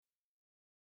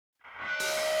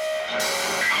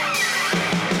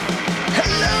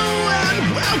Hello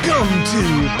and welcome to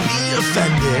Be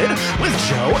Offended with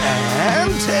Joe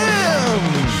and Tim.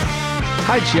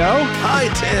 Hi, Joe. Hi,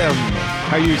 Tim.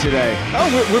 How are you today?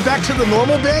 Oh, we're back to the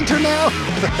normal banter now?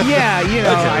 Yeah, you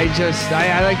know, Okay.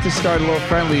 I like to start a little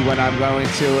friendly when I'm going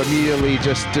to immediately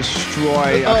just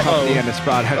destroy a company and its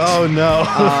product. Oh, no.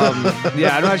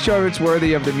 Yeah, I'm not sure if it's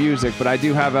worthy of the music, but I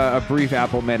do have a brief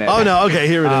Apple Minute. Oh, no. Okay,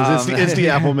 here it is. It's the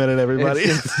Apple Minute, everybody.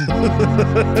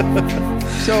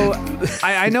 So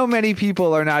I know many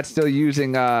people are not still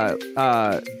using,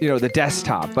 the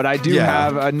desktop, but I do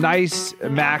have a nice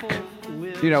Mac.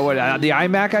 You know what? The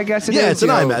iMac, I guess it is. Yeah, it's an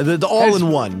iMac. The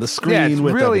all-in-one. The screen yeah, it's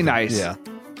with really everything. nice. Yeah.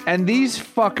 And these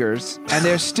fuckers, and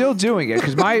they're still doing it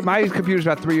because my computer's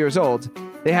about 3 years old.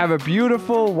 They have a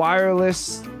beautiful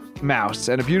wireless mouse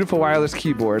and a beautiful wireless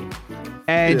keyboard,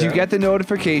 and you get the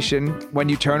notification when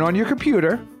you turn on your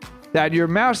computer that your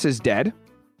mouse is dead,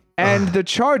 and the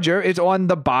charger is on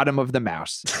the bottom of the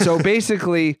mouse. So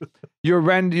basically,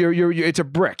 it's a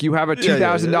brick. You have a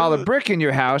 $2,000 brick in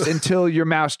your house until your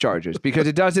mouse charges because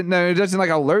it doesn't like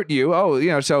alert you.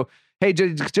 Oh, so. Hey,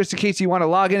 just in case you want to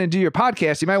log in and do your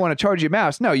podcast, you might want to charge your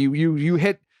mouse. No, you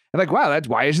hit, like, wow,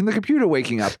 why isn't the computer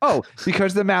waking up? Oh,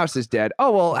 because the mouse is dead.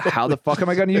 Oh, well, how the fuck am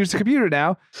I going to use the computer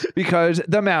now? Because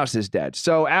the mouse is dead.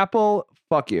 So Apple,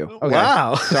 fuck you. Okay.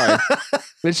 Wow. Sorry.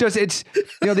 It's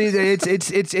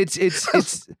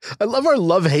I love our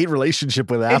love-hate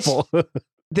relationship with Apple.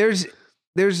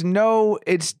 There's no,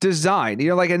 it's design,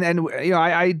 like, and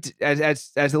I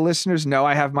as the listeners know,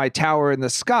 I have my tower in the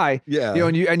sky,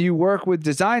 and you work with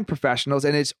design professionals,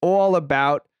 and it's all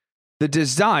about the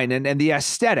design and the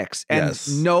aesthetics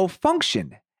and no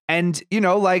function. And,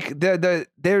 like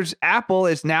there's Apple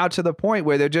is now to the point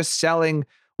where they're just selling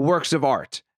works of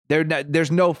art. There's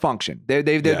no function.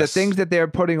 The things that they're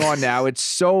putting on now, it's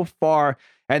so far,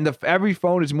 and every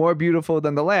phone is more beautiful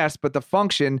than the last, but the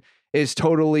function is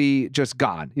totally just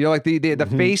gone. Like the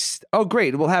face. Oh,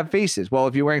 great. We'll have faces. Well,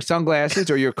 if you're wearing sunglasses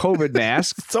or your COVID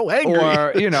mask, so angry.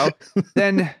 Or,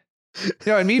 then,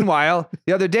 and meanwhile,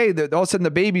 the other day, all of a sudden the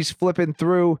baby's flipping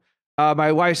through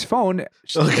my wife's phone,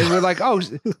 and we're like, oh,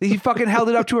 he fucking held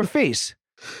it up to her face.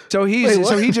 So he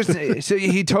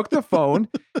took the phone,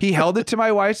 he held it to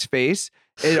my wife's face,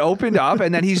 it opened up,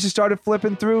 and then he just started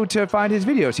flipping through to find his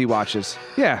videos he watches.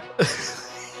 Yeah.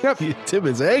 Yep. Tim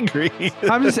is angry.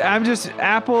 I'm just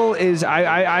Apple is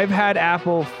I've had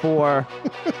Apple for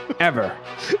ever.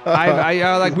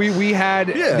 We had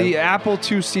the Apple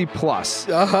IIc Plus.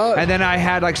 And then I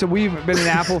had so we've been an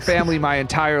Apple family my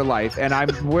entire life, and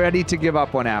I'm ready to give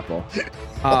up on Apple.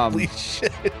 Holy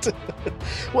shit.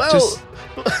 Well,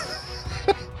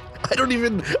 I don't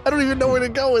even know where to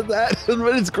go with that,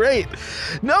 but it's great.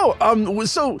 No,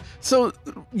 so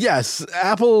yes,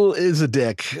 Apple is a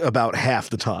dick about half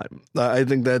the time. I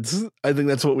think that's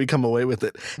what we come away with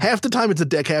it. Half the time it's a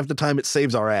dick, half the time it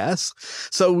saves our ass.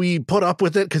 So we put up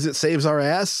with it because it saves our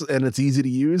ass and it's easy to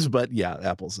use. But yeah,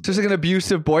 Apple's a dick. Just like an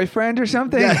abusive boyfriend or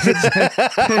something. Yeah,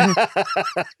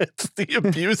 it's the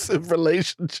abusive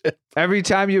relationship. Every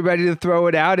time you're ready to throw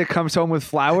it out, it comes home with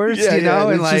flowers. And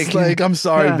it's just like, I'm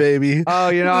sorry, baby. Oh,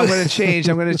 I'm going to change.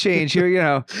 I'm going to change here.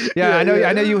 I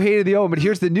know you hated the old, but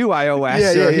here's the new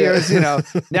iOS. Here's,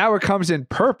 now it comes in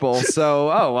purple. So,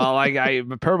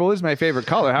 purple is my favorite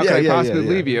color. How can I possibly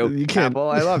leave you? You can't. Apple,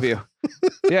 I love you.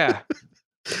 Yeah.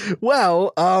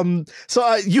 Well,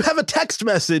 so you have a text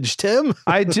message, Tim.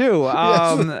 I do.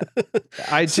 I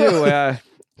do.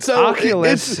 So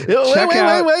Oculus.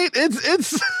 Wait.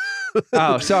 It's.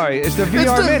 Oh, sorry. It's the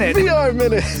VR Minute. VR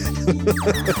Minute.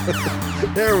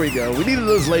 There we go. We needed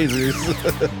those lasers.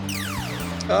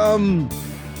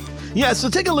 Yeah, so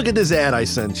take a look at this ad I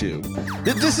sent you.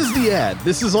 This is the ad.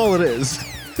 This is all it is.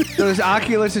 So this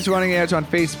Oculus is running ads on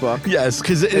Facebook. Yes,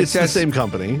 because it's the same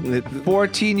company.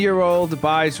 14-year-old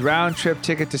buys round-trip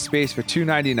ticket to space for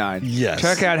 $299. Yes.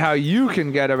 Check out how you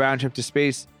can get a round-trip to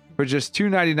space for just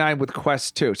 $299 with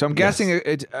Quest 2. So I'm guessing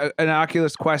it's an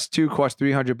Oculus Quest 2 costs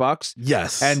 $300.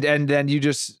 Yes. And then you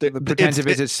just pretend to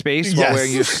visit space while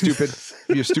wearing your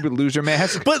stupid loser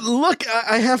mask. But look,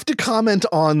 I have to comment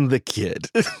on the kid.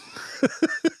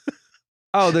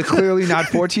 Oh, the clearly not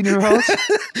 14-year-olds?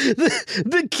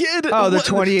 the kid. Oh, the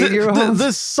 28-year-olds?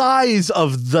 The size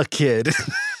of the kid.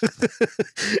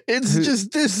 It's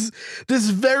just this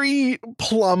very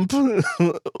plump,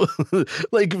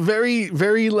 like very,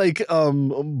 very like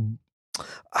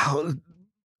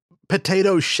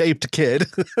potato-shaped kid.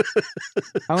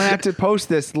 I'm gonna have to post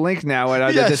this link now,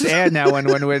 and this ad now when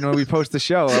we post the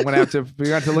show. We're gonna have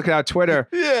to look at our Twitter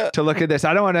to look at this.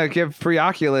 I don't want to give free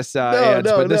Oculus ads,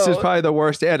 but this is probably the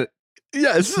worst ad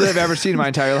Yes. that I've ever seen in my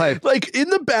entire life. Like in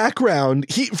the background,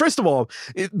 first of all,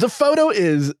 the photo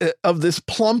is of this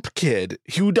plump kid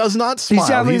who does not smile. He's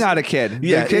definitely not a kid.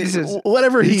 Yeah,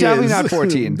 whatever he is. He's definitely not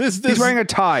 14. He's wearing a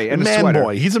tie and a sweater.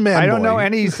 Boy. He's a man boy. I don't know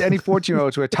any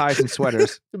 14-year-olds wear ties and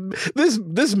sweaters.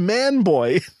 This man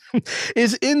boy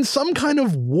is in some kind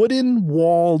of wooden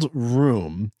walled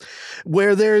room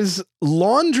where there's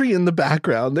laundry in the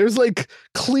background. There's like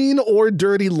clean or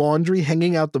dirty laundry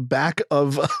hanging out the back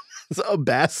of a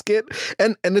basket,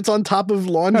 and it's on top of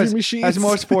laundry machines. As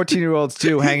most 14-year-olds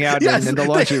do, hang out in the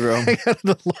laundry room.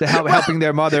 Helping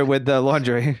their mother with the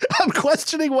laundry. I'm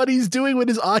questioning what he's doing with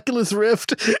his Oculus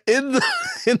Rift in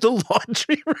the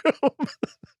laundry room.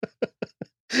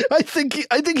 I think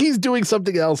he's doing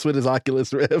something else with his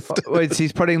Oculus Rift.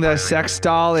 He's putting the sex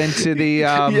doll into the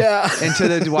into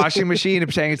the washing machine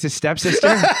and saying it's his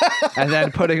stepsister, and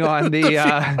then putting on the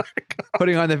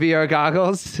VR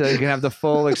goggles so you can have the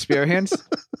full experience.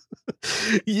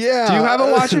 Yeah. Do you have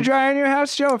a washer dryer in your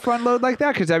house, Joe? A front load like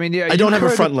that? Because I mean, I don't have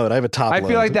a front load. I have a top load. I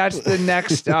feel like that's the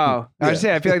next. I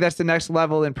feel like that's the next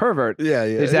level in pervert. Yeah.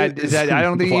 Is that? I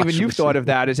don't think even you've thought of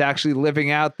that. Is actually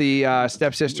living out the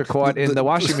stepsister caught in the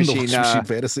washing machine. The washing machine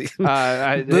fantasy.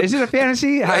 Is it a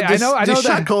fantasy? I know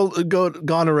that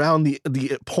gone around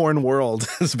the porn world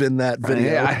has been that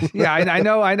video.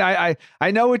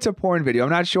 I know it's a porn video. I'm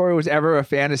not sure it was ever a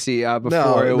fantasy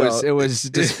before. It was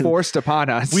just forced upon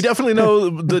us. We definitely know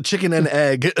the chicken and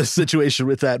egg situation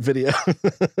with that video.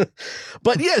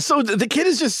 But yeah, so the kid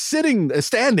is just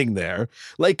standing there,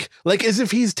 like as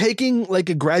if he's taking like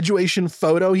a graduation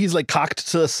photo. He's like cocked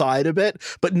to the side a bit,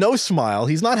 but no smile.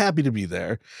 He's not happy to be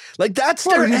there. Like that's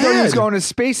their ad. He thought he was going to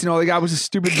space, and all he got was a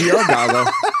stupid VR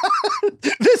goggle.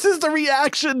 This is the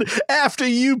reaction after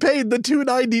you paid the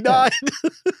 $2.99.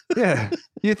 Yeah.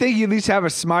 You think you at least have a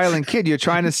smiling kid. You're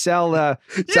trying to sell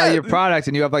your product,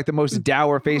 and you have like the most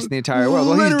dour face in the entire world.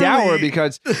 Well, he's dour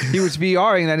because he was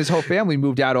VRing, and then his whole family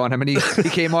moved out on him, and he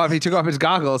took off his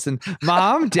goggles, and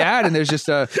Mom, Dad, and there's just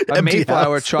a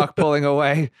Mayflower truck pulling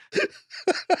away.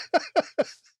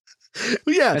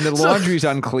 Yeah, and the laundry's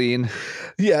unclean.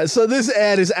 Yeah, so this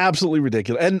ad is absolutely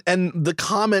ridiculous, and the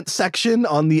comment section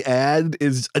on the ad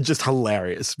is just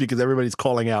hilarious because everybody's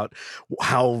calling out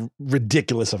how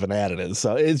ridiculous of an ad it is.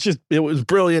 So it was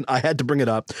brilliant. I had to bring it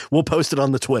up. We'll post it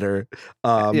on the Twitter.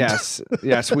 Yes,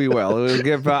 we will. We'll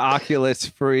give Oculus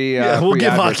free. We'll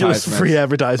give Oculus free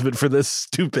advertisement for this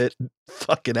stupid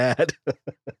fucking ad.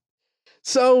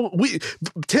 So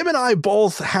Tim and I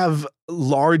both have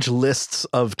large lists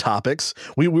of topics.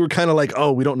 We were kind of like,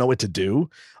 we don't know what to do.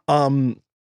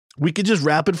 We could just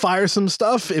rapid fire some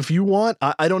stuff if you want.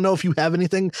 I don't know if you have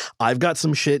anything. I've got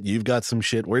some shit. You've got some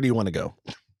shit. Where do you want to go?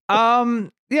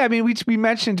 Yeah, I mean, we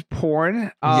mentioned porn,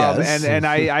 yes. and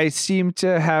I seem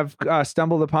to have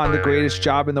stumbled upon the greatest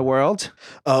job in the world.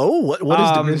 Oh, what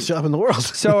is the greatest job in the world?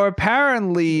 So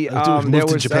apparently, there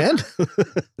was Japan.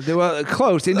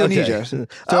 Close Indonesia. Okay.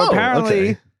 So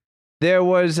apparently, there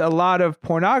was a lot of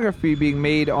pornography being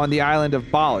made on the island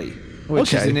of Bali,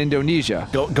 which is in Indonesia.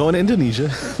 Go to Indonesia.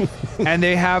 And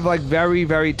they have like very,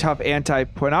 very tough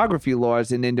anti-pornography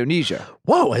laws in Indonesia.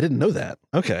 Whoa, I didn't know that.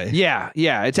 Okay. Yeah.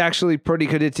 It's actually pretty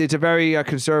good. It's a very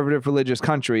conservative religious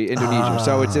country, Indonesia.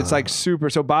 So it's like super.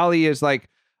 So Bali is like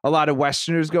a lot of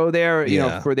Westerners go there, you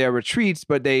know, for their retreats,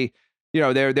 but they, you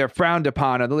know, they're frowned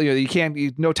upon. You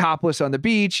can't, no topless on the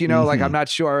beach. You know, like I'm not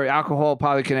sure alcohol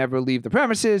probably can ever leave the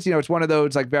premises. You know, it's one of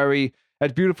those like very.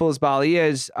 As beautiful as Bali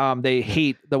is, they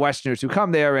hate the Westerners who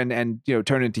come there and you know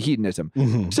turn into hedonism.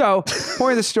 So,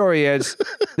 point of the story is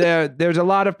there's a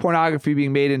lot of pornography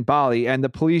being made in Bali, and the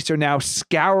police are now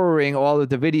scouring all of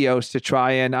the videos to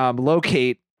try and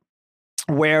locate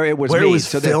where it was made. It was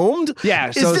filmed? Yeah.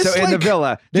 So in the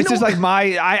villa. This is like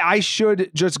I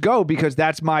should just go because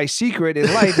that's my secret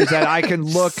in life is that I can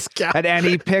look at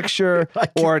any picture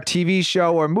or TV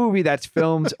show or movie that's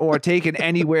filmed or taken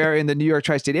anywhere in the New York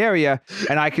tri-state area.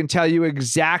 And I can tell you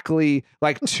exactly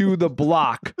like to the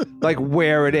block, like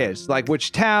where it is, like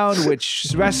which town,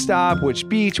 which rest stop, which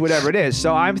beach, whatever it is.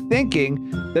 So I'm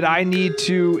thinking that I need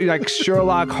to like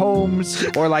Sherlock Holmes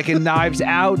or like in Knives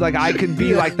Out, like I can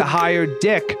be like the hired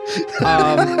dick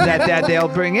that they'll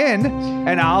bring in,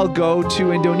 and I'll go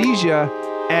to Indonesia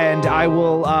and I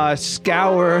will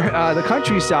scour the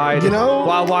countryside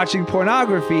while watching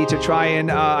pornography to try and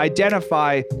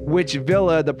identify which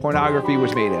villa the pornography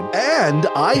was made in. And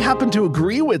I happen to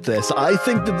agree with this. I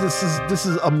think that this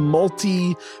is a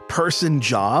multi-person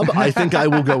job. I think I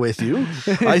will go with you.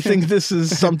 I think this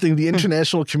is something the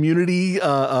international community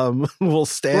will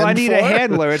stand for. Well, I need a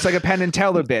handler. It's like a Penn and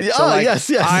Teller bit. So yes.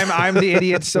 I'm the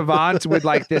idiot savant with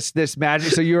like this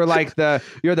magic. So you're like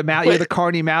you're the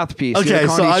Carney mouthpiece. Okay,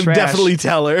 so I'm definitely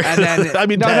Teller. And then I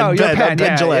mean, you're Penn.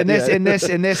 Yeah. Gillette, in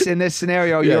this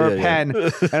scenario, you're Penn,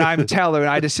 and I'm Teller, and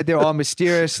I just sit there all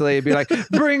mysteriously and be like,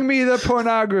 "Bring me the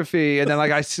pornography," and then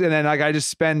I just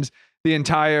spend the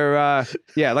entire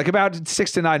like about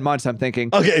 6 to 9 months. I'm thinking,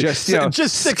 okay, just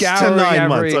 6 to 9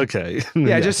 months. Okay,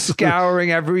 just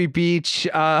scouring every beach,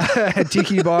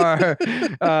 tiki bar,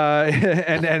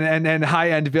 and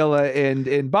high end villa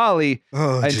in Bali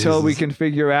until we can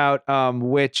figure out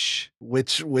which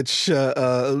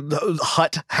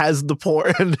hut has the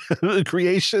porn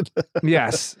creation.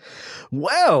 Yes.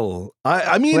 Well,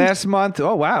 I mean, last month.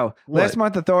 Oh wow! What? Last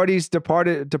month, authorities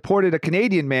deported a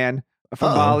Canadian man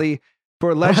from Bali for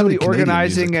allegedly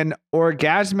organizing an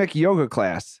orgasmic yoga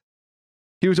class.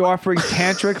 He was offering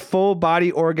tantric full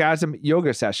body orgasm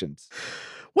yoga sessions.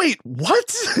 Wait,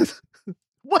 what?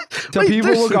 What? So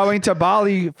people were going to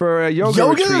Bali for a yoga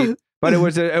retreat, but it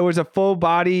was a full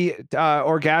body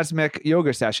orgasmic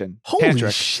yoga session. Holy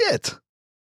tantric. Shit!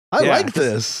 I like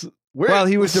this. Well,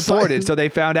 he was deported, so they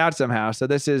found out somehow. So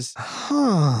this is,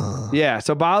 yeah.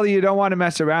 So Bali, you don't want to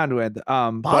mess around with. But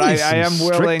I am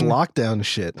willing. Strict lockdown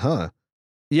shit, huh?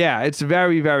 Yeah, it's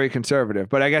very, very conservative.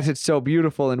 But I guess it's so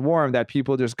beautiful and warm that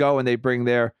people just go and they bring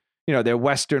their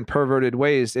Western perverted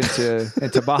ways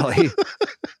into Bali.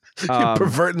 You're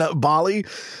perverting up Bali.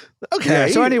 Okay. Yeah,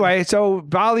 so anyway,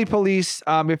 Bali police,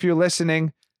 if you're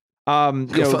listening.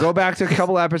 Go back to a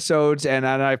couple episodes, and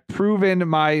I've proven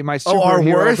my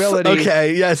superhero ability.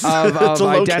 Okay, yes, of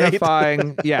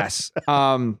identifying. Yes,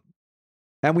 and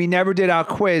we never did our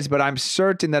quiz, but I'm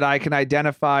certain that I can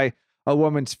identify a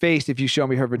woman's face if you show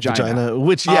me her vagina.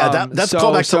 Which that's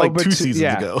called back to like 2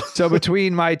 seasons ago. So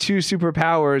between my 2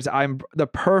 superpowers, I'm the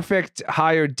perfect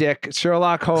hired dick.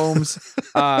 Sherlock Holmes,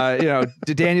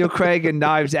 Daniel Craig and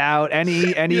Knives Out.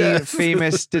 Any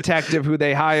famous detective who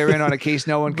they hire in on a case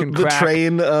no one can crack. The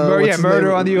train,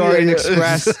 Murder on the Orient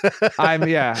Express. I'm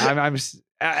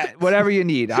whatever you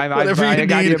need. I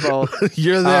got you both.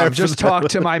 You're there. Just talk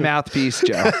to my mouthpiece,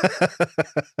 Joe.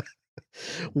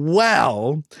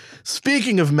 Well,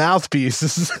 speaking of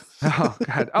mouthpieces. Oh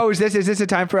God! Oh, is this a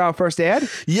time for our first ad?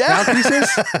 Yeah. Mouthpieces.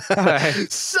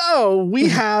 Right. So we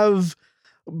have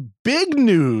big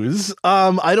news.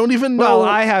 I don't even know. Well,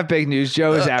 I have big news.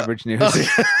 Joe is average news.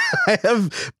 I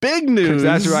have big news.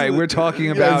 That's right. We're talking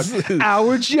about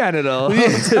our genitals.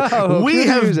 Do we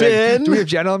have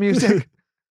genital music?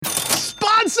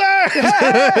 Sponsor.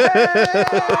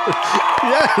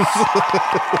 Yes.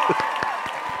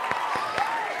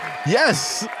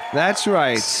 Yes. That's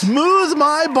right. Smooth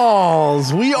My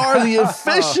Balls. We are the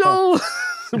official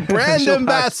brand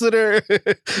ambassador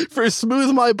for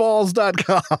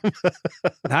smoothmyballs.com.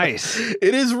 Nice.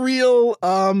 It is real.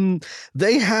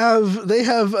 They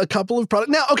have a couple of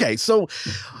products. Now, okay, so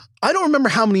I don't remember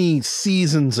how many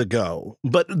seasons ago,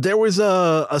 but there was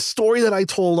a story that I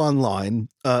told online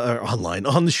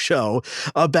on the show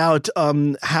about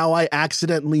how I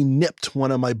accidentally nipped one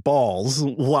of my balls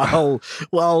while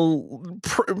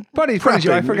funny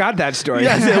Joe, I forgot that story.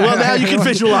 Yes, well now you can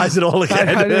visualize it all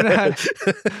again.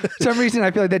 For some reason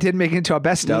I feel like that didn't make it into a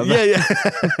best of.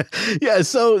 Yeah.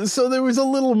 So there was a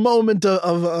little moment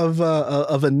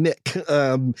of a nick,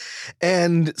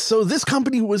 and so this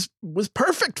company was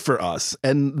perfect for us,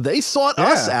 and they sought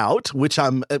us out, which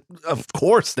of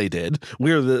course they did.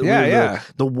 We're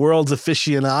the world's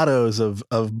aficionados of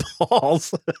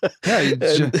balls. Yeah,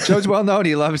 Joe's well known.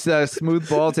 He loves the smooth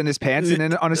balls in his pants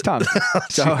and on his tongue.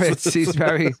 So he's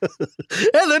very. And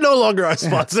they're no longer our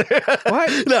sponsor.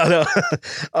 What? No.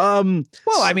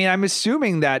 Well, I mean, I'm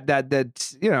assuming that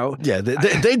Yeah,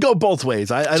 they go both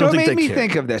ways. I don't think they care. So it made me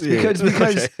think of this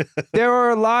because there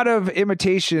are a lot of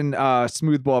imitation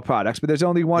smooth ball products, but there's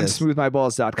only one.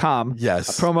 Smoothmyballs.com.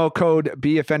 Yes. Promo code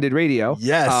BeOffendedRadio.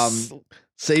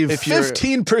 Save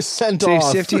 15% off.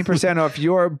 Save 15% off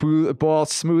your ball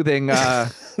smoothing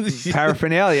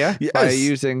paraphernalia by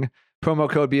using promo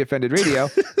code BeOffendedRadio.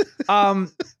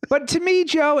 But to me,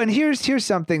 Joe, and here's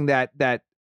something that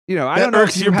you know, I don't know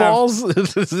irks if your balls.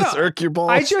 Does this irk your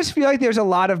balls? I just feel like there's a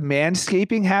lot of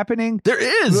manscaping happening.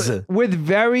 There is, with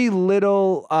very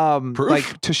little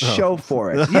like to show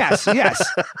for it. Yes.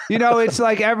 You know, it's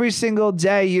like every single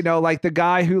day, you know, like the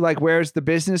guy who like wears the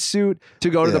business suit to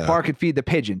go to the park and feed the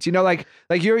pigeons. You know, like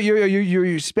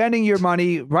you're spending your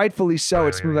money, rightfully so,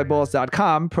 at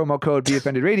smoothmyballs.com, promo code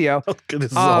BeOffendedRadio.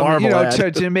 This is a horrible you know,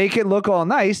 ad. to make it look all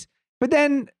nice. But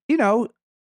then, you know,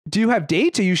 do you have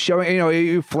dates? Are you showing, you know, are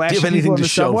you flashing people in the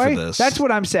subway? That's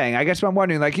what I'm saying. I guess I'm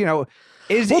wondering, like, you know,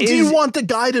 do you want the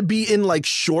guy to be in like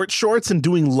short shorts and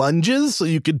doing lunges so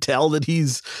you could tell that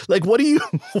he's like, what do you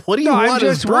want? I'm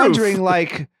just wondering,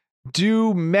 like,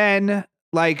 do men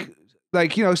like,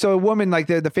 you know, so a woman, like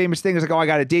the famous thing is like, oh, I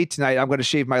got a date tonight, I'm going to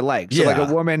shave my legs. So like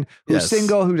a woman who's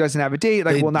single, who doesn't have a date,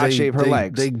 like will not shave her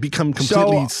legs. They become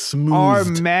completely smooth. Are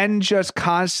men just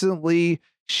constantly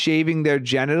shaving their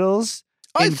genitals?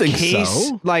 I think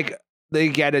so. Like they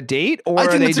get a date, or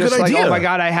are they just like, oh my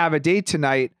God, I have a date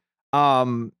tonight? Yeah.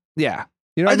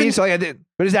 You know what I mean? So like,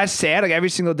 but is that sad? Like every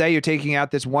single day you're taking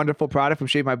out this wonderful product from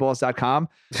ShaveMyBalls.com?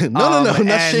 No,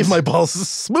 not Shave My Balls,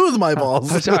 Smooth My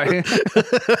Balls. Oh, sorry.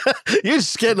 You're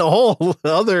just getting a whole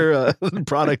other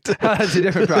product. That's a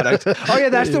different product. Oh yeah,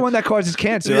 that's the one that causes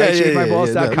cancer, right?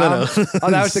 ShaveMyBalls.com. No.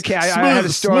 Oh, that was the I had a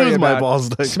story about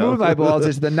SmoothMyBalls.com. Smooth My Balls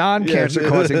is the non-cancer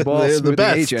causing ball smoothing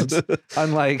agent,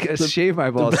 unlike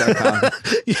ShaveMyBalls.com.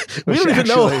 We don't even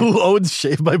know who owns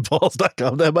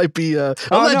ShaveMyBalls.com. That might be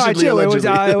allegedly.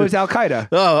 It was Al Qaeda.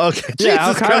 Oh, okay. Yeah,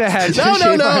 Al Qaeda had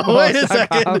no. Wait a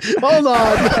second. Hold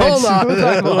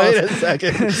on. Wait a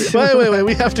second. Wait.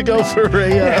 We have to go for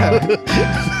a.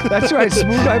 That's right.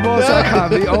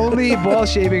 SmoothMyBalls.com, the only ball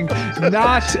shaving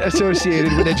not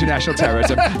associated with international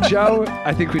terrorism. Joe,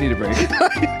 I think we need a break.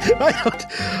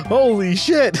 Holy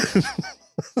shit.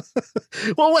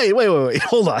 Well, wait.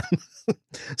 Hold on.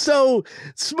 So,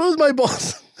 Smooth My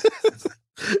Balls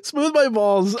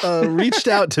reached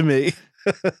out to me.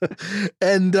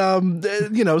 And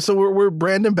you know, so we're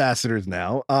brand ambassadors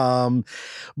now.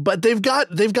 But they've got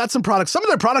some products. Some of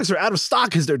their products are out of stock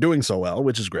because they're doing so well,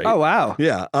 which is great. Oh wow.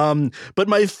 Yeah. But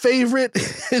my favorite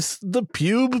is the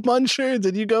Pube Muncher.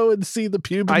 Did you go and see the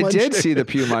Pube Muncher? I did see the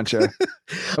Pube Muncher.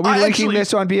 Are we linking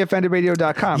this on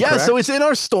BeOffendedRadio.com? Yeah, correct? so it's in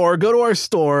our store. Go to our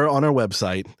store on our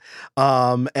website.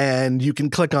 And you can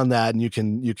click on that and you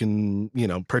can, you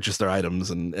know, purchase their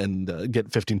items and get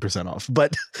 15% off.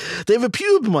 But they have a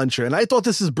Pube Muncher, and I thought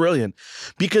this is brilliant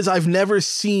because I've never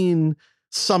seen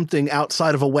something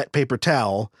outside of a wet paper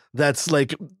towel that's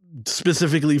like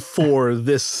specifically for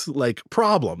this like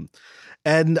problem.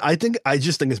 And I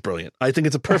just think it's brilliant. I think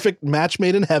it's a perfect match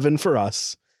made in heaven for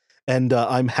us. And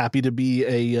I'm happy to be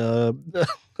a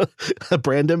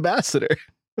brand ambassador.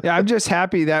 Yeah, I'm just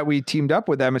happy that we teamed up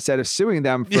with them instead of suing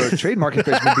them for trademark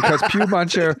infringement because Pube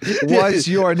Muncher was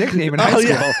your nickname in high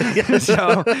school. Yeah.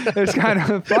 So it's kind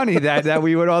of funny that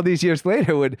we would all these years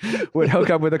later would hook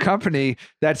up with a company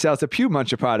that sells a Pube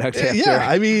Muncher product. After, yeah,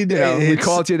 I mean, you know, we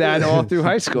called you that all through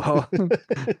high school.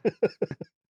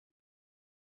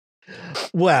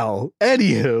 Well,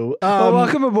 anywho, well,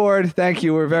 welcome aboard. Thank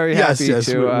you. We're very happy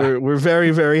to. We're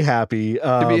very, very happy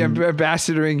to be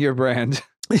ambassadoring your brand.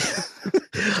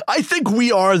 I think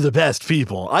we are the best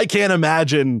people. I can't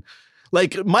imagine,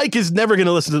 like, Mike is never going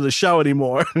to listen to the show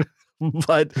anymore.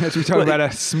 But as we talk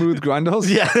about Smooth Grundles,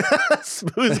 yeah,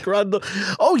 Smooth Grundle.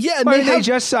 Oh yeah, and they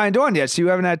just signed on yet, so you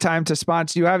haven't had time to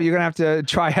sponsor. You're gonna have to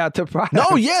try out the product.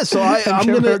 No, yeah, so I'm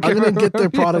gonna get their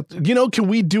product. You know, can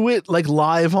we do it like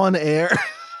live on air?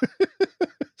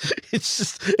 It's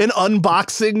just an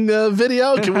unboxing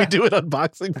video. Can we do an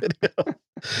unboxing video?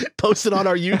 Post it on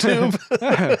our YouTube.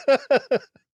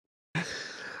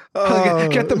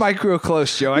 Get the mic real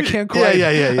close, Joe. I can't quite.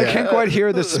 Yeah. I can't quite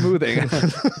hear the smoothing.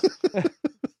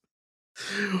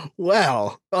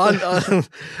 Well,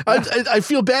 I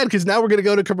feel bad because now we're going to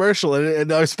go to commercial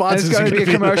and our sponsors are going to be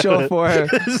a commercial for.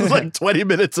 This is like 20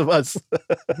 minutes of us.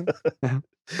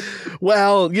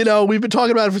 Well, you know, we've been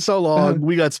talking about it for so long.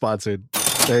 We got sponsored.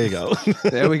 There you go.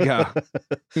 There we go.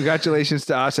 Congratulations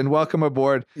to us and welcome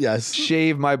aboard. Yes.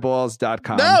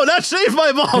 ShaveMyBalls.com. No, not Shave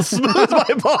My Balls. Smooth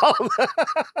My Balls.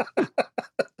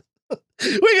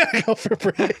 We gotta go for a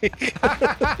break.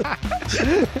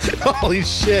 Holy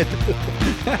shit.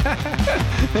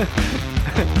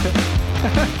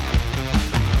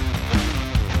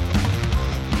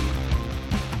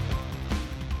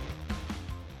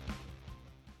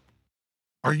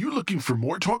 Are you looking for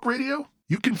more talk radio?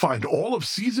 You can find all of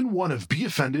Season 1 of Be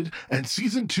Offended and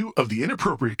Season 2 of The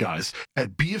Inappropriate Guys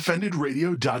at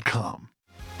BeOffendedRadio.com.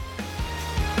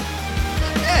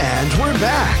 And we're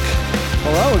back.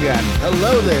 Hello again.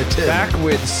 Hello there, Tim. Back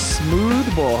with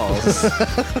smooth balls.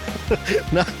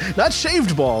 Not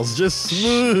shaved balls, just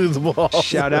smooth balls.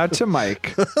 Shout out to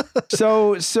Mike.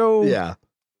 So Yeah.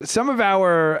 some of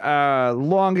our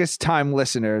longest time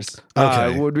listeners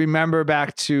would remember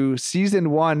back to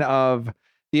season 1 of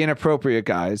The Inappropriate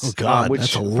Guys, Oh God, which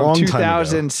that's a from long time ago.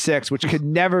 2006, which could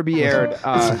never be aired.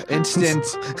 Instant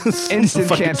Fucking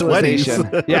cancellation.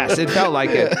 20s. Yes, it felt like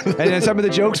it. And then some of the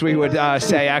jokes we would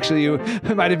say, actually, you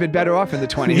might have been better off in the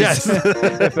 20s. Yes.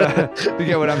 If you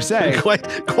get what I'm saying. Quite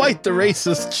the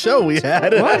racist show we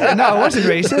had. What? No, it wasn't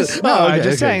racist. No, Oh, okay, I'm just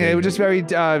okay, saying okay. it was just very,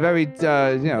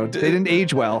 they didn't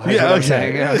age well. Is Yeah, what I'm okay.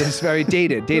 saying. It's very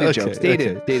dated Okay, jokes, okay.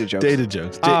 dated jokes. Dated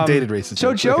jokes. Dated racist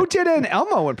So jokes. Joe Okay. did an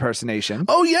Elmo impersonation.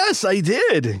 Oh, yes, I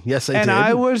did. Yes, I And did.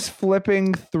 I was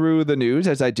flipping through the news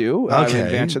as I do in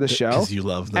advance of the show. Because you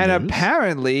love the And news.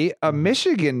 apparently, a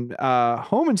Michigan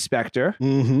home inspector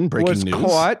Breaking was news.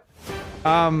 caught.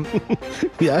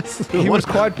 Yes. He was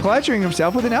caught pleasuring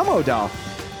himself with an Elmo doll.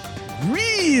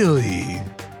 Really?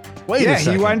 Wait Yeah, a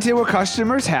second. he went to a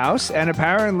customer's house, and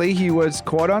apparently he was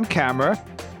caught on camera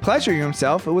pleasuring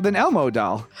himself with an Elmo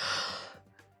doll.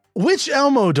 Which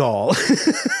Elmo doll?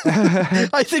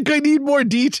 I think I need more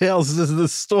details as the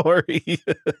story.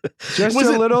 Just Was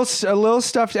a it- little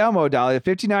stuffed Elmo doll. A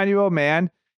 59-year-old man.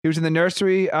 He was in the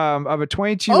nursery of a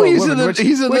 22-year-old Oh, he's woman. in the which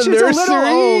is a little nursery?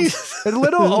 old. A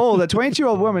little old. A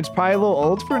 22-year-old woman's probably a little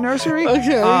old for a nursery.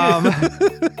 Okay.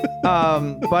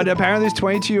 But apparently this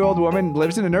 22-year-old woman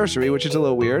lives in a nursery, which is a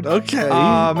little weird. Okay.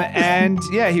 And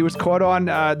yeah, he was caught on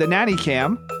the nanny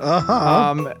cam.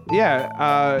 Uh-huh.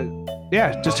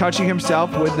 Just touching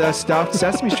himself with the stuffed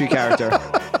Sesame Street character.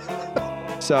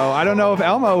 So I don't know if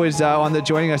Elmo is on the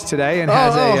joining us today and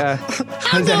has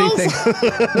has anything.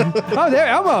 Oh, there,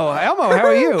 Elmo. Elmo, how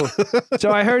are you?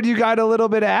 So I heard you got a little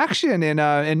bit of action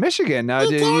in Michigan. Do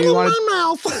you want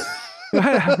mouth.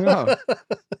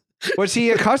 Was he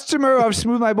a customer of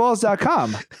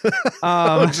SmoothMyBalls.com?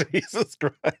 Oh, Jesus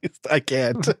Christ. I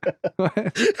can't.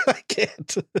 I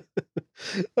can't.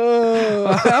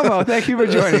 Elmo, thank you for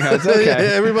joining us. Okay.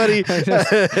 Everybody.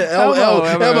 Elmo,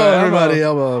 everybody.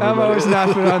 Elmo. Elmo has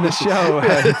not been on the show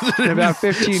in about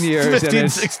 15 years. 15,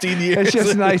 and 16 years. It's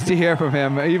just nice to hear from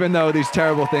him, even though these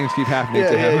terrible things keep happening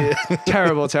to him. Yeah.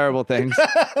 Terrible, terrible things.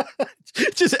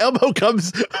 Just Elmo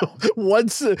comes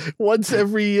once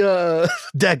every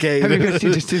decade. I mean,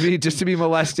 just to be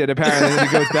molested, apparently, and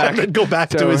he goes back. And go back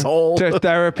to his hole. to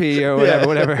therapy or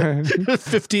whatever.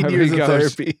 15 Wherever years he of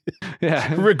goes. therapy. Yeah.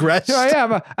 Regressed. Here I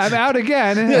am. I'm out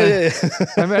again. Yeah.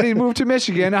 I'm ready to move to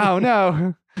Michigan. Oh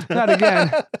no, not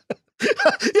again.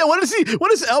 Yeah,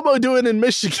 what is Elmo doing in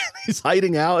Michigan? He's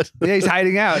hiding out. Yeah, he's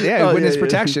hiding out. Yeah, Oh, witness yeah.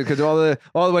 protection because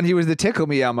all when he was the Tickle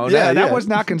Me Elmo. Yeah, that yeah. was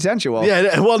not consensual.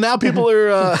 Yeah, well now people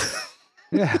are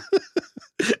Yeah.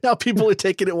 now people are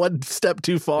taking it one step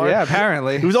too far. Yeah,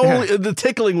 apparently. It was only the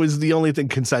tickling was the only thing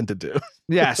consented to.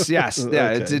 Yes. Yeah,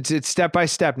 Okay. it's step by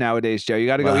step nowadays, Joe. You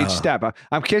got to go Wow. each step.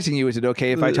 I'm kissing you. Is it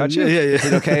okay if I touch you? Yeah. Is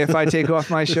it okay if I take off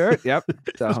my shirt? Yep.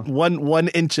 So, One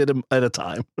inch at a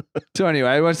time. so anyway,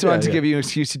 I just wanted to yeah. give you an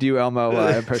excuse to do Elmo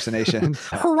impersonation.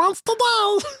 Who wants to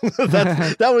know?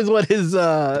 that was what his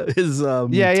Yeah,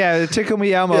 the Tickle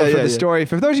Me Elmo Yeah, for yeah. the story.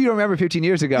 For those of you who don't remember 15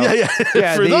 years ago, Yeah.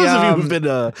 For the, those of you who've been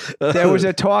there was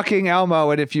a talking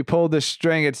Elmo, and if you pulled the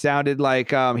string, it sounded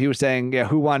like he was saying, "Yeah,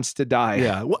 who wants to die?"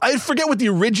 yeah. Well, I forget what the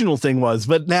original thing was,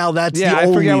 but now that's Yeah, the I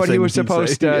only forget what he thing was he'd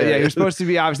supposed say. to. Yeah, he was supposed to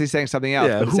be obviously saying something else.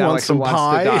 Yeah, but it who sounded wants like some who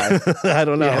pie? wants to die. I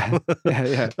don't know.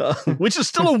 Yeah. Which is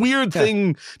still a weird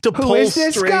thing to pull is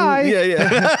this string. guy?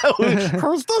 Yeah.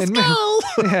 Who's this In- guy?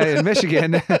 Yeah, in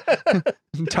Michigan,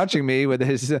 touching me with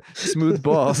his smooth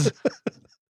balls.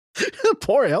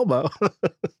 Poor Elmo.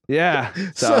 Yeah.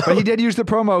 So- But he did use the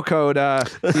promo code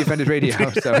Be Offended Radio,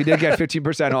 so he did get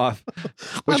 15% off,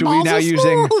 which My we'll be now balls are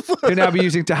using. smooth. He'll now be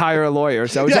using to hire a lawyer.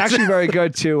 So it's Yes. actually very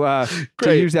good to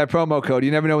Great. use that promo code.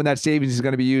 You never know when that savings is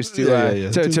going to be used to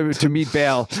Yeah. to meet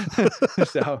bail.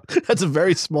 So That's a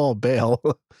very small bail.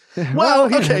 Well,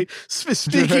 you know, okay. it's a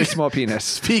Speaking very small penis.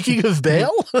 speaking of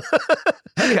bail,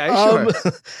 Okay, sure.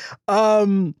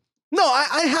 No,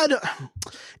 I had.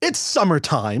 It's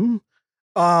summertime,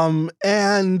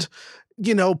 and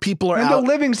you know people are And out. the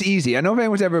living's easy. I know if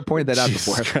anyone's ever pointed that out Jesus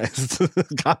before. Christ.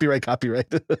 Copyright.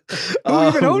 Who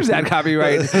even owns that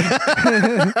copyright?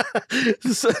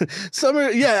 Summer,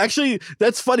 yeah. Actually,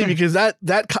 that's funny because that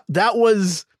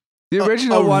was The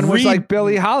original a one was re- like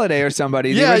Billie Holiday or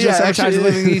somebody. The Yeah, original yeah, Sometimes actually-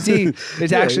 Living Easy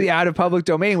is Yeah. actually out of public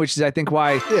domain, which is I think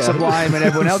why Yeah. Sublime and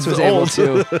everyone else was It's able old.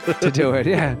 to do it.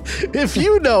 Yeah. if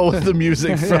you know the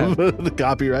music from the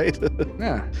copyright.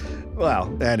 Yeah.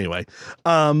 Well, anyway,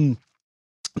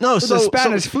 No, the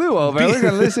Spanish flu over. We're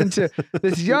going to listen to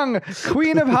this young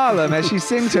Queen of Harlem as she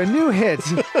sings her new hit,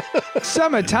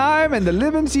 "Summertime and the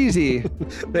Living's Easy."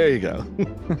 There you go.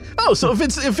 Oh, so if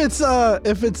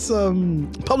it's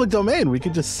public domain, we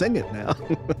could just sing it now.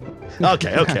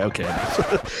 Okay.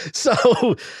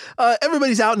 So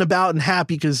everybody's out and about and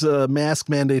happy because mask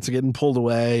mandates are getting pulled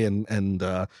away, and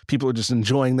people are just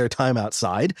enjoying their time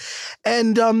outside,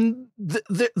 and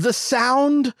the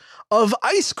sound of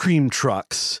ice cream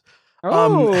trucks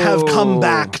have come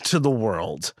back to the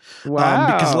world.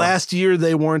 Wow. Because last year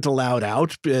they weren't allowed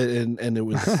out, and it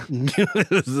was, it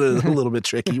was a little bit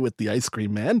tricky with the ice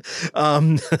cream man.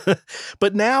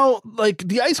 But now, like,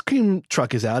 the ice cream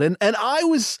truck is out, and I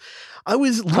was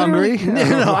hungry.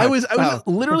 I was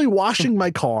literally washing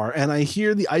my car, and I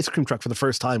hear the ice cream truck for the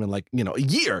first time in, like, a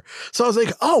year. So I was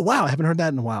like, oh wow, I haven't heard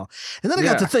that in a while. And then I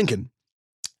got to thinking,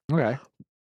 okay,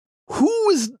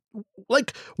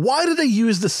 why did they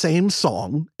use the same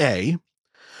song, A,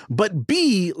 but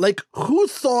B, like, who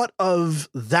thought of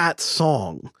that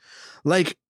song?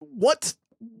 Like, what's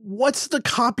the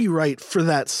copyright for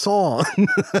that song?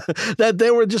 That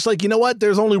they were just like, you know what?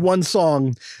 There's only one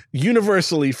song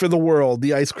universally for the world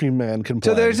the Ice Cream Man can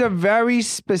play. So there's a very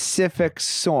specific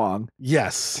song.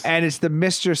 Yes. And it's the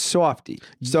Mr. Softy.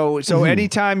 So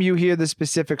anytime you hear the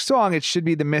specific song, it should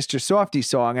be the Mr. Softy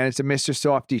song, and it's a Mr.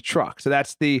 Softy truck. So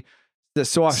that's the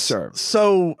soft serve.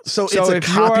 So it's a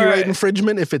copyright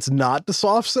infringement if it's not the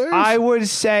soft serve? I would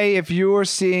say if you're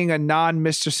seeing a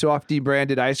non-Mr. Softy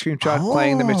branded ice cream truck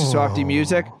playing the Mr. Softy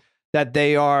music, that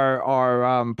they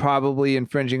are probably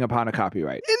infringing upon a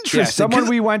copyright. Interesting. Yeah, someone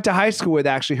we went to high school with,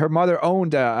 actually, her mother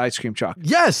owned an ice cream truck.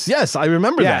 Yes, I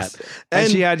remember that. And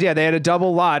she had, they had a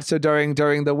double lot. So during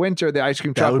the winter, the ice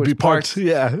cream truck would be parked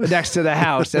next to the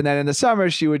house. And then in the summer,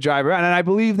 she would drive around. And I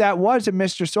believe that was a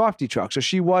Mr. Softy truck. So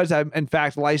she was, in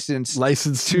fact, licensed to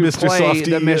Mr. play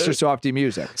Softy, the Mr. Softy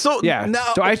music. So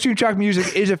ice cream truck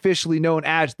music is officially known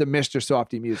as the Mr.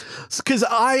 Softy music. Because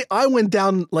I went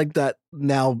down like that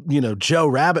now, Joe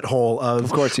rabbit hole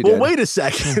of course you did. Well, wait a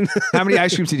second. How many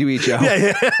ice creams did you eat, Joe?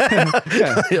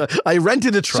 Yeah. I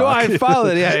rented a truck. So I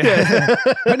followed it.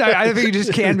 But no, I think you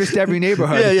just canvassed every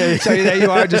neighborhood. Yeah. So there you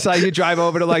are, just like you drive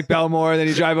over to like Belmore, then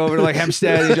you drive over to like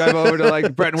Hempstead, you drive over to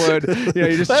like Brentwood.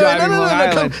 You're just driving Long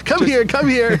Island. Come here.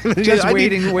 Just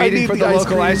waiting for the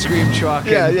local ice cream truck.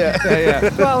 Yeah.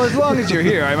 Well, as long as you're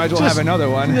here, I might as well have another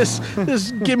one.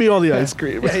 Just give me all the ice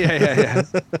cream. Yeah.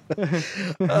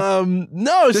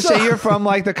 No, just say you're from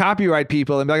like the copyright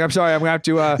people and be like, I'm sorry, I'm gonna have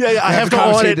to. I have to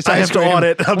audit this ice cream.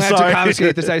 I'm sorry. Have to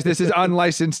confiscate this ice. This is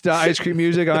unlicensed ice cream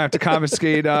music. I'm gonna have to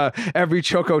confiscate every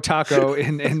Choco Taco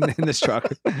in this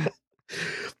truck.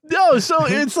 No, so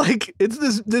it's like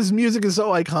this music is so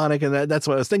iconic, and that's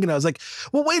what I was thinking. I was like,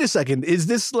 well, wait a second, is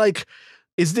this like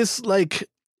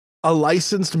a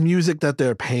licensed music that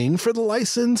they're paying for the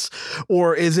license,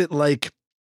 or is it like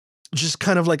just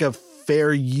kind of like a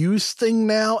fair use thing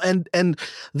now? And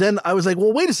then I was like,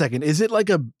 well, wait a second, is it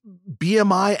like a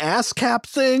BMI ASCAP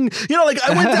thing? I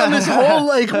went down this whole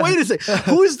like, wait a second,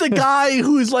 who's the guy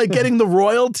who's like getting the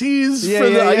royalties for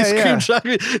the ice cream truck?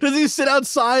 Does he sit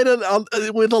outside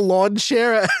with a lawn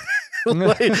chair?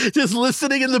 Just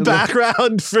listening in the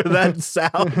background for that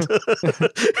sound.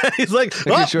 And he's like,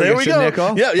 oh, there we go.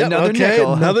 Nickel. Yeah,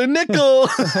 Nickel. Another nickel.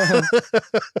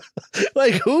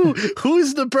 Like,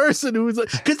 who's the person who's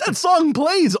like, because that song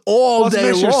plays all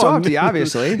day long. Softy,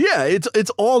 obviously. Yeah,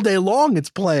 it's all day long. It's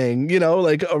playing,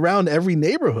 like around every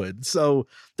neighborhood. So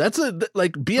that's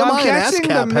like BMI and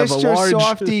ASCAP have a large. Mr.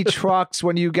 Softy trucks,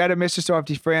 when you get a Mr.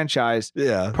 Softy franchise,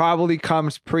 probably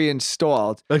comes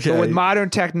pre-installed. Okay. But with modern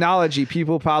technology,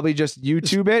 people probably just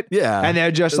YouTube it. Yeah. And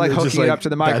they're just like hooking it up to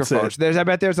the microphone. So I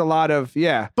bet there's a lot of,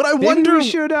 But I wonder. We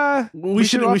should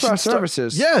offer our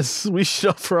services. Yes, we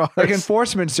should offer our. Like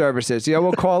enforcement services.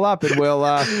 We'll call up and we'll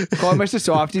call Mr.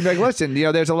 Softy and be like, listen,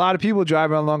 there's a lot of people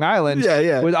driving on Long Island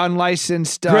with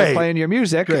unlicensed playing your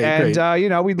music.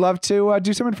 And, we'd love to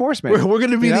do some enforcement. We're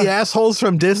going to be the assholes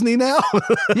from Disney now.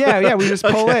 We just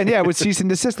pull in with cease and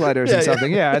desist letters and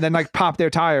something. And then like pop their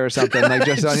tire or something, like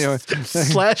just on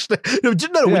slash. We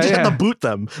just have to boot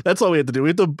them. That's all we have to do. We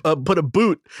have to put a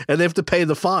boot, and they have to pay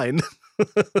the fine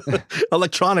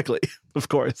electronically, of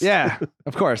course. Yeah,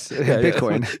 of course.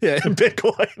 Bitcoin. Yeah,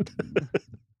 Bitcoin.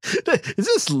 Is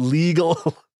this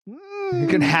legal? You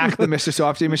can hack the Mr.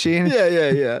 Softy machine.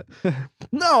 Yeah.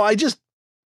 No,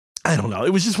 I don't know.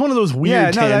 It was just one of those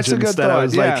weird tangents that I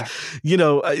was like,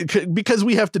 because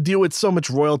we have to deal with so much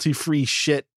royalty-free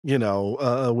shit,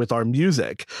 with our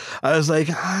music. I was like,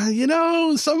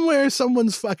 somewhere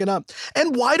someone's fucking up.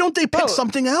 And why don't they pick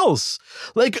something else?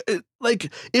 Like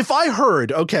if I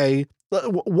heard, okay,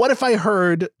 what if I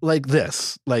heard like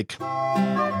this, like,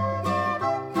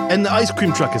 and the ice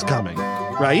cream truck is coming,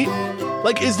 right?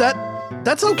 Like,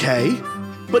 that's okay,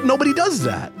 but nobody does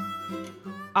that.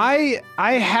 I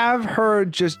have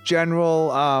heard just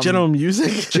general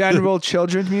music, general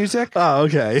children's music. Oh,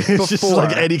 okay. It's just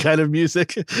like any kind of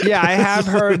music. Yeah, I have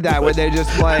heard that when they're just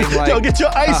playing like, "Go get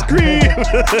your ice cream."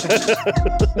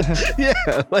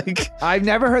 Yeah, like I've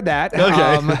never heard that.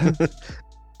 Okay.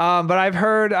 But I've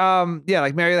heard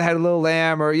like Mary Had a Little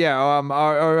Lamb, or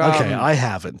okay, I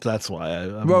haven't. That's why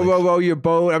row your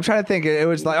boat. I'm trying to think. It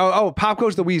was like Pop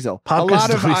Goes the Weasel.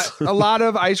 A lot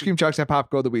of ice cream trucks have Pop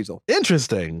Go the Weasel.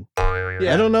 Interesting.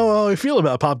 Yeah. I don't know how I feel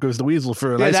about Pop Goes the Weasel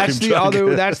for an ice cream truck.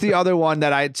 That's the other one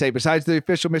that I'd say besides the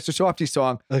official Mr. Softy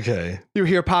song. Okay. You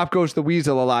hear Pop Goes the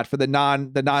Weasel a lot for the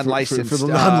non-licensed, for the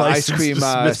non-licensed ice cream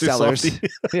sellers.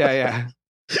 Yeah.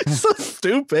 So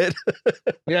stupid.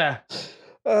 Yeah.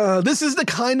 This is the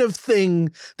kind of thing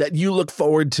that you look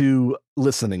forward to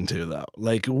listening to, though.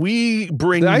 Like, we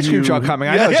bring the ice cream truck coming.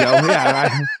 I know, Joe. Yeah.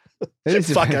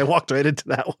 Fuck, I walked right into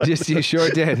that one. Just, you sure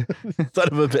did. Son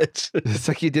of a bitch. It's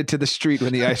like you did to the street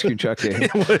when the ice cream truck came.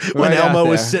 When Elmo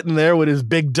was sitting there with his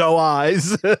big doe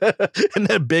eyes and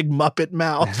that big Muppet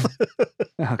mouth.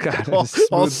 Oh, God.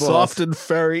 all soft and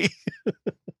furry.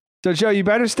 So, Joe, you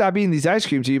better stop eating these ice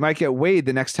creams or you might get weighed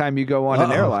the next time you go on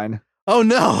an airline. Oh,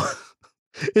 no.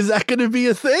 Is that going to be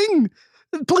a thing?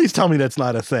 Please tell me that's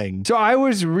not a thing. So I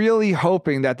was really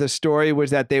hoping that the story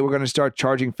was that they were going to start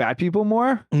charging fat people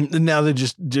more. And now they're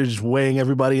just weighing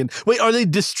everybody. And wait, are they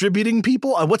distributing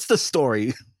people? What's the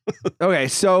story? Okay,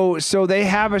 so they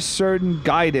have a certain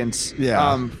guidance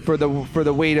for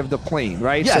the weight of the plane,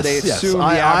 right? Yes, so they assume the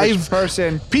average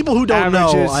person. People who don't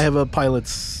know, I have a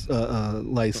pilot's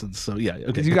license, so yeah.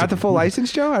 Okay, you got the full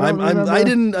license, Joe? I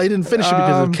didn't finish it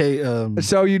because of K.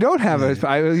 So you don't have you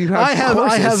have I have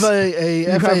a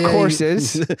you FAA. have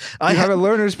courses. You have a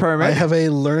learner's permit. I have a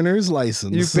learner's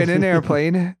license. You've been in an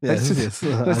airplane.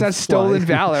 That's not stolen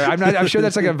valor. I'm sure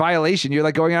that's like a violation. You're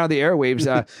like going out on the airwaves,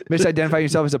 misidentifying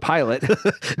yourself as a pilot.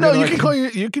 No, you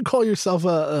can call yourself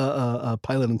a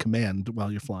pilot in command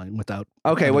while you're flying without.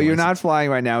 Okay, well, you're not flying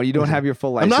right now. You don't have your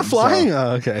full license. I'm not flying. So.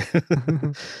 Oh, okay.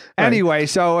 Anyway,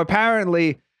 so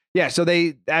apparently, so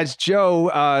they, as Joe,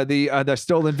 the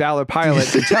stolen valor pilot,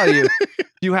 can tell you,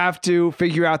 you have to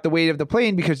figure out the weight of the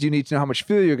plane because you need to know how much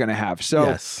fuel you're going to have.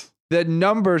 So the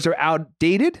numbers are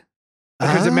outdated.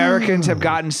 Because Americans have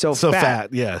gotten so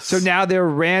fat. Yes. So now they're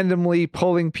randomly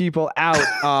pulling people out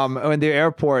in the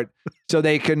airport so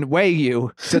they can weigh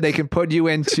you, so they can put you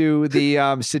into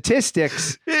the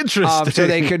statistics. Interesting. So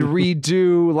they can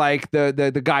redo like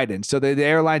the guidance. So the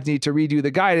airlines need to redo the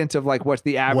guidance of like what's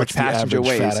the average passenger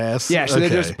weight. Yeah. So they're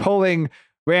just pulling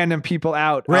random people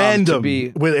out. Random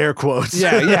with air quotes.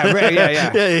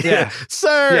 Yeah.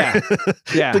 Sir.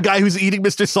 Yeah. The guy who's eating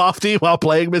Mr. Softy while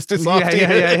playing Mr. Softy.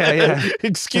 Yeah.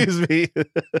 Excuse me.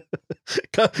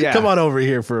 Come on over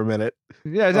here for a minute.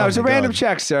 Yeah, no, it's a random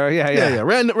check, sir. Yeah.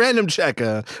 Random check.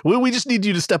 We just need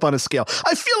you to step on a scale.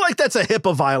 I feel like that's a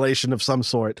HIPAA violation of some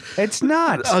sort. It's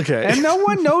not. Okay. And no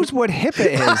one knows what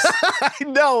HIPAA is. I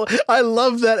know. I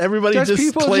love that everybody just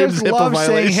people claims just HIPAA love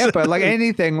violation. saying HIPAA, like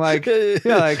anything, like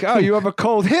like, oh, you have a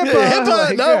cold HIPAA. HIPAA.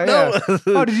 Like, no.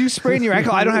 Oh, did you sprain your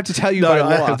ankle? I don't have to tell you by law.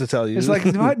 I have to tell you. It's like,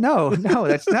 what? No,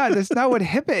 that's not what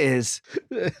HIPAA is.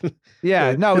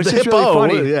 Yeah, no, it's just hippo,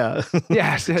 really funny. Yeah.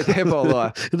 Yeah, the HIPAA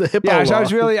law. The HIPAA law.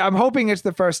 So I'm hoping it's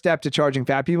the first step to charging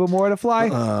fat people more to fly.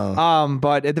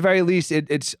 But at the very least,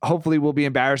 it's hopefully will be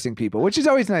embarrassing people, which is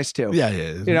always nice too. Yeah.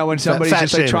 You know, when somebody's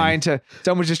just like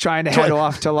someone's just trying to head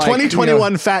off to like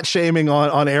 2021 fat shaming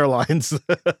on airlines.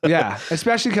 Yeah,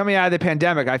 especially coming out of the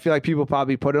pandemic, I feel like people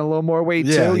probably put in a little more weight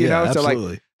too. You know, absolutely. So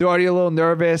like they're already a little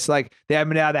nervous. Like they haven't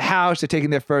been out of the house. They're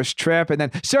taking their first trip, and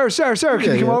then, sir,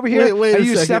 can you come over here? Wait and a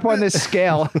you second. step on this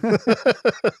scale.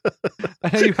 I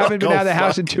know you haven't been out of the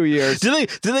house in 2 years. Do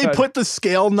they put the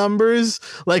scale numbers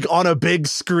like on a big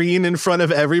screen in front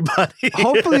of everybody?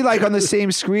 Hopefully, like on the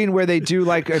same screen where they do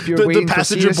like if you're waiting for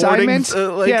seat assignments.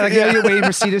 You're waiting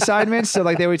for seat assignments. So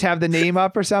like they would have the name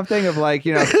up or something of like,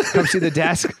 come see the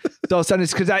desk. So all of a sudden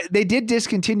it's because they did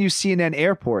discontinue CNN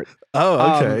Airport.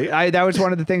 Oh, okay. That was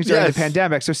one of the things during the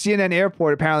pandemic. So CNN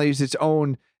Airport apparently uses its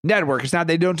own network. It's not,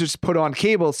 they don't just put on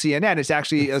cable CNN. It's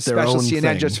actually a special CNN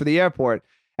thing just for the airport.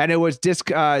 And it was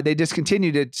they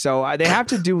discontinued it. So they have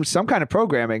to do some kind of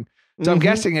programming. So I'm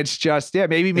guessing it's just,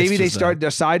 maybe they start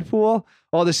a side pool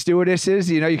all the stewardesses,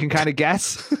 you can kind of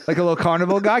guess, like a little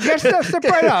carnival guy. Guess step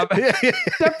right up.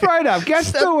 Step right up.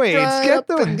 Guess the weights.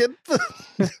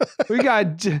 We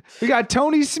got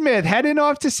Tony Smith heading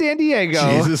off to San Diego.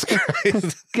 Jesus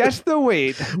Christ. Guess the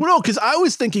weight. Well, no, because I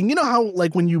was thinking, you know how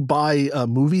like when you buy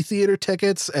movie theater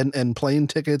tickets and plane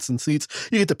tickets and seats,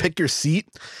 you get to pick your seat.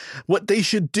 What they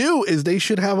should do is they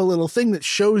should have a little thing that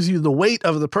shows you the weight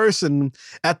of the person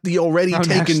at the already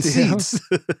taken seats.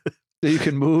 So you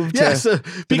can move because not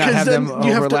have then them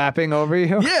you overlapping over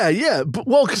you. Yeah.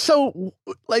 Well, so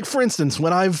like for instance,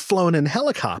 when I've flown in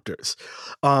helicopters,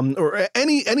 or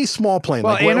any small plane,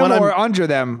 well, like in when them or I'm under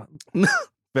them.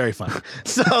 Very funny.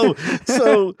 So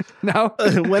no.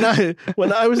 When I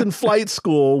was in flight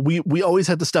school, we always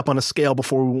had to step on a scale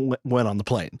before we went on the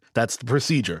plane. That's the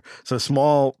procedure. So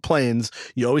small planes,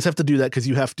 you always have to do that because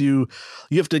you have to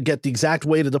get the exact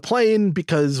weight of the plane,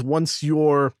 because once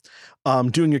you're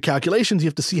doing your calculations, you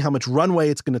have to see how much runway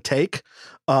it's going to take,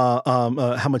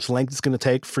 how much length it's going to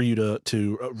take for you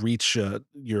to reach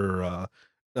your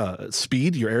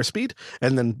speed, your airspeed,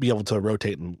 and then be able to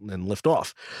rotate and lift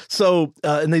off. So,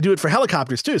 and they do it for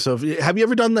helicopters too. So have you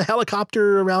ever done the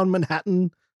helicopter around Manhattan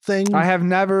thing? I have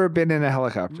never been in a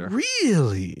helicopter.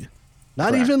 Really?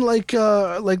 Not Correct. Even like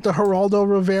the Geraldo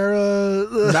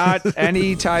Rivera. Not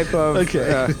any type of.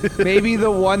 Okay. Maybe the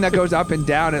one that goes up and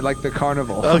down at like the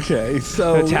carnival. Okay,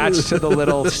 so attached to the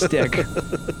little stick,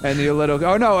 and your little.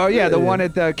 Oh no! Oh yeah, the one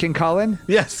at the King Cullen.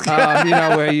 Yes.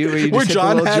 Where you just where hit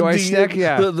John the little had joystick.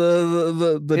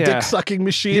 the dick sucking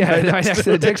machine. Yeah, right next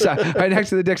to the dick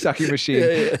right sucking machine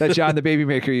that John the Baby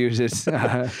Maker uses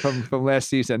from last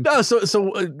season. No, so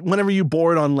whenever you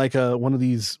board on like one of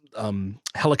these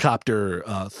helicopter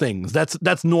things,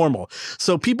 that's normal.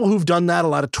 So people who've done that, a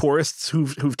lot of tourists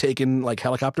who've taken like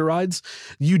helicopter rides,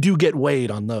 you do get weighed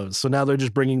on those. So now they're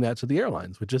just bringing that to the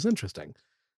airlines, which is interesting.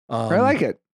 I like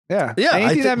it. Yeah.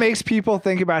 Anything that makes people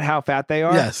think about how fat they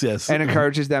are. Yes. And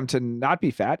encourages them to not be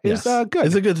fat is good.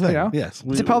 It's a good thing. Yes.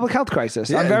 It's a public health crisis.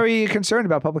 Yeah. I'm very concerned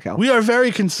about public health. We are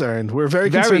very concerned. We're very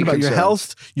concerned about your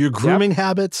health, your grooming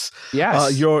habits.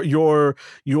 Yes. Your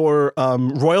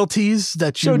royalties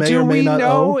that you may or may not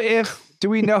owe. Do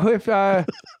we know if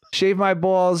shave my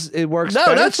balls, it works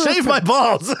better? No, not shave my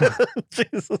balls.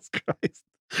 Jesus Christ.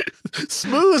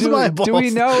 Smooth my balls. Do we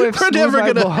know if we're never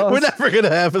gonna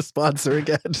have a sponsor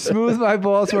again? Smooth my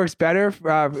balls works better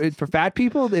for fat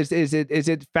people. Is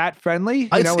it fat friendly?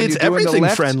 It's everything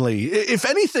friendly. If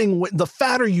anything, the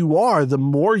fatter you are, the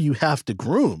more you have to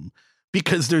groom,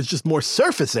 because there's just more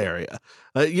surface area.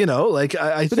 I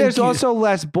think there's also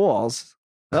less balls.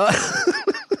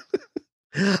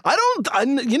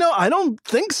 I don't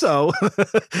think so.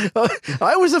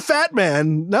 I was a fat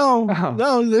man. No,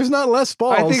 there's not less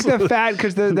balls. I think the fat,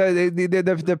 because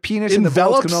the penis and the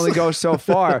balls can only go so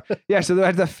far. Yeah, so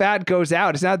the fat goes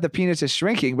out. It's not the penis is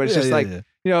shrinking, but it's like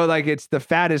it's the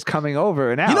fat is coming over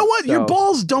and out. You know what? So. Your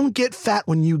balls don't get fat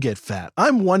when you get fat.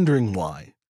 I'm wondering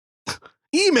why.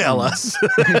 Email us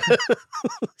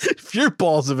if your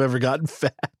balls have ever gotten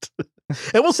fat,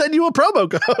 and we'll send you a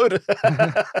promo code.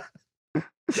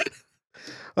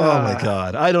 Oh my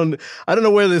God. I don't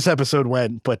know where this episode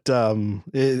went, but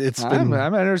it's been.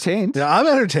 I'm entertained. Yeah, I'm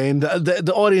entertained.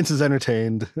 The audience is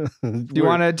entertained. Do you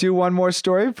want to do one more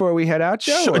story before we head out,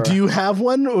 Joe? Sure. Do you have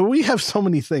one? We have so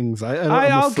many things.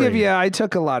 I'll give you. I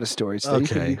took a lot of stories. So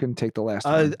okay. You can take the last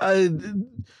one.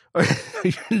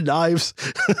 Knives.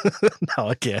 No,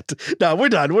 I can't. No, we're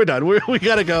done. We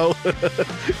gotta go.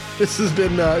 This has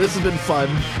been fun.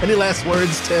 Any last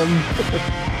words, Tim?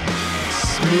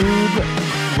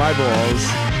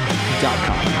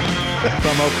 SmoothMyBalls.com.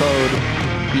 Promo code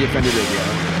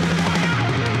BeOffendedRadio.